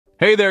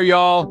Hey there,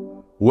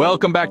 y'all.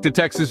 Welcome back to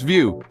Texas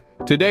View.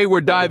 Today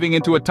we're diving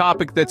into a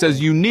topic that's as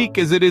unique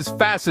as it is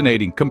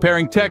fascinating,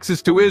 comparing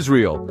Texas to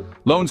Israel.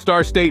 Lone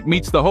Star State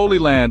meets the Holy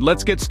Land.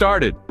 Let's get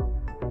started.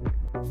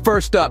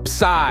 First up,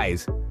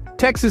 size.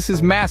 Texas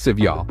is massive,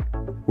 y'all.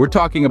 We're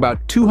talking about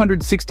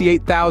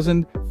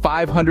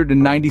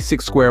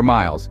 268,596 square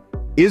miles.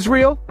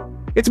 Israel?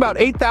 It's about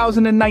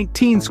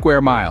 8,019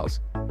 square miles.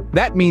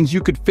 That means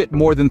you could fit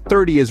more than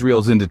 30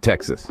 Israels into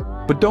Texas.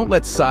 But don't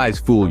let size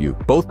fool you.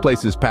 Both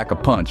places pack a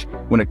punch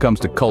when it comes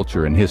to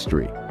culture and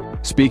history.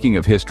 Speaking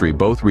of history,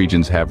 both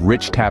regions have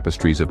rich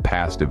tapestries of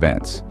past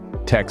events.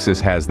 Texas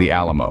has the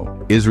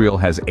Alamo. Israel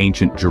has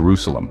ancient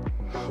Jerusalem.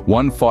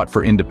 One fought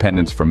for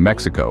independence from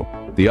Mexico.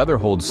 The other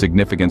holds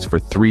significance for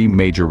three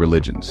major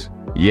religions.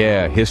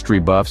 Yeah, history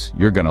buffs,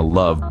 you're gonna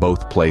love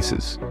both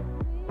places.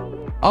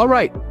 All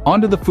right,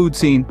 onto the food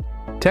scene.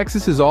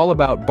 Texas is all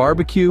about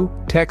barbecue,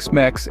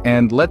 Tex-Mex,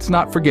 and let's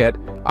not forget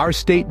our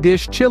state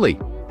dish, chili.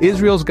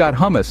 Israel's got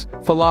hummus,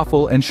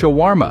 falafel, and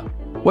shawarma.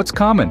 What's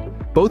common?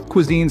 Both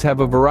cuisines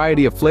have a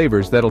variety of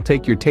flavors that'll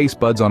take your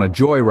taste buds on a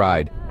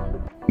joyride.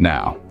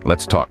 Now,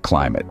 let's talk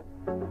climate.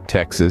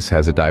 Texas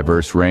has a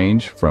diverse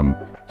range, from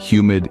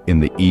humid in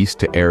the east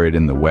to arid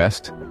in the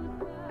west.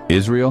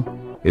 Israel?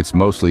 It's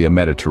mostly a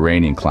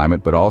Mediterranean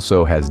climate, but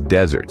also has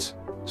deserts.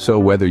 So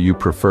whether you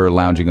prefer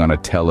lounging on a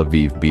Tel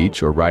Aviv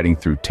beach or riding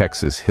through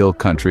Texas hill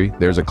country,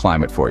 there's a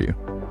climate for you.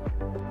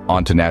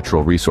 On to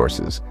natural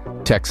resources.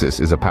 Texas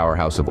is a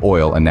powerhouse of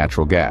oil and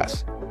natural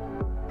gas.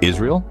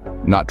 Israel?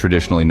 Not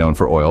traditionally known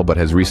for oil, but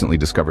has recently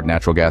discovered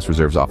natural gas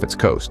reserves off its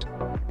coast.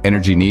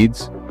 Energy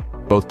needs?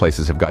 Both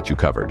places have got you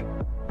covered.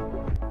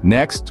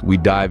 Next, we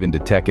dive into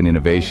tech and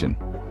innovation.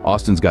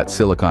 Austin's got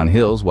Silicon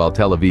Hills, while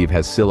Tel Aviv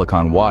has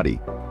Silicon Wadi.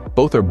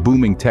 Both are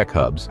booming tech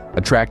hubs,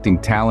 attracting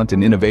talent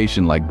and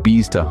innovation like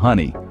bees to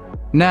honey.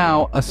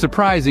 Now, a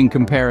surprising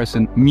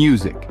comparison,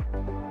 music.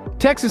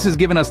 Texas has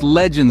given us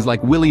legends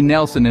like Willie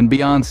Nelson and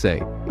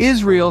Beyoncé.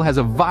 Israel has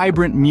a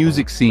vibrant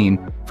music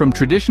scene, from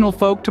traditional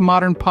folk to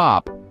modern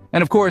pop.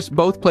 And of course,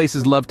 both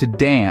places love to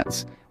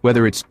dance,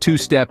 whether it's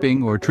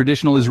two-stepping or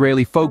traditional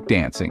Israeli folk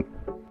dancing.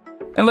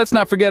 And let's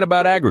not forget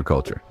about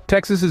agriculture.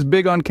 Texas is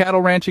big on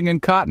cattle ranching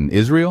and cotton.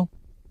 Israel?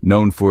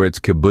 Known for its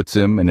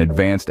kibbutzim and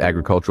advanced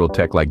agricultural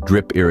tech like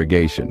drip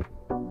irrigation.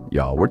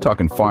 Y'all, we're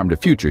talking farm to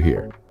future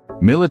here.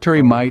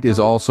 Military might is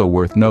also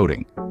worth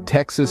noting.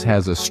 Texas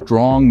has a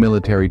strong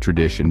military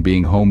tradition,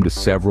 being home to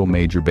several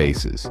major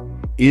bases.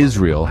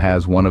 Israel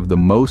has one of the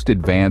most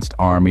advanced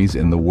armies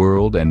in the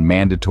world and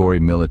mandatory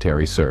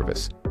military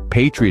service.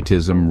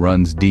 Patriotism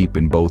runs deep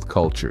in both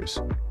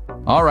cultures.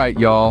 All right,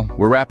 y'all,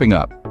 we're wrapping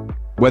up.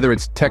 Whether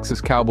it's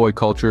Texas cowboy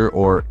culture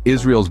or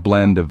Israel's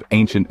blend of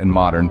ancient and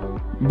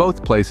modern,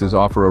 both places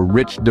offer a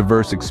rich,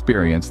 diverse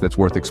experience that's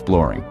worth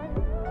exploring.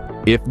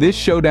 If this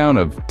showdown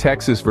of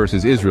Texas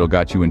versus Israel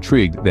got you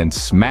intrigued, then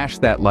smash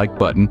that like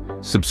button,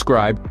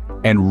 subscribe,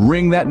 and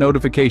ring that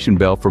notification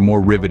bell for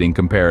more riveting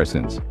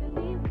comparisons.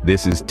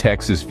 This is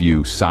Texas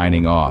View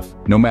signing off.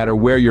 No matter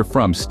where you're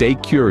from, stay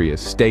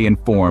curious, stay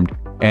informed,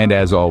 and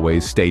as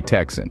always, stay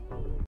Texan.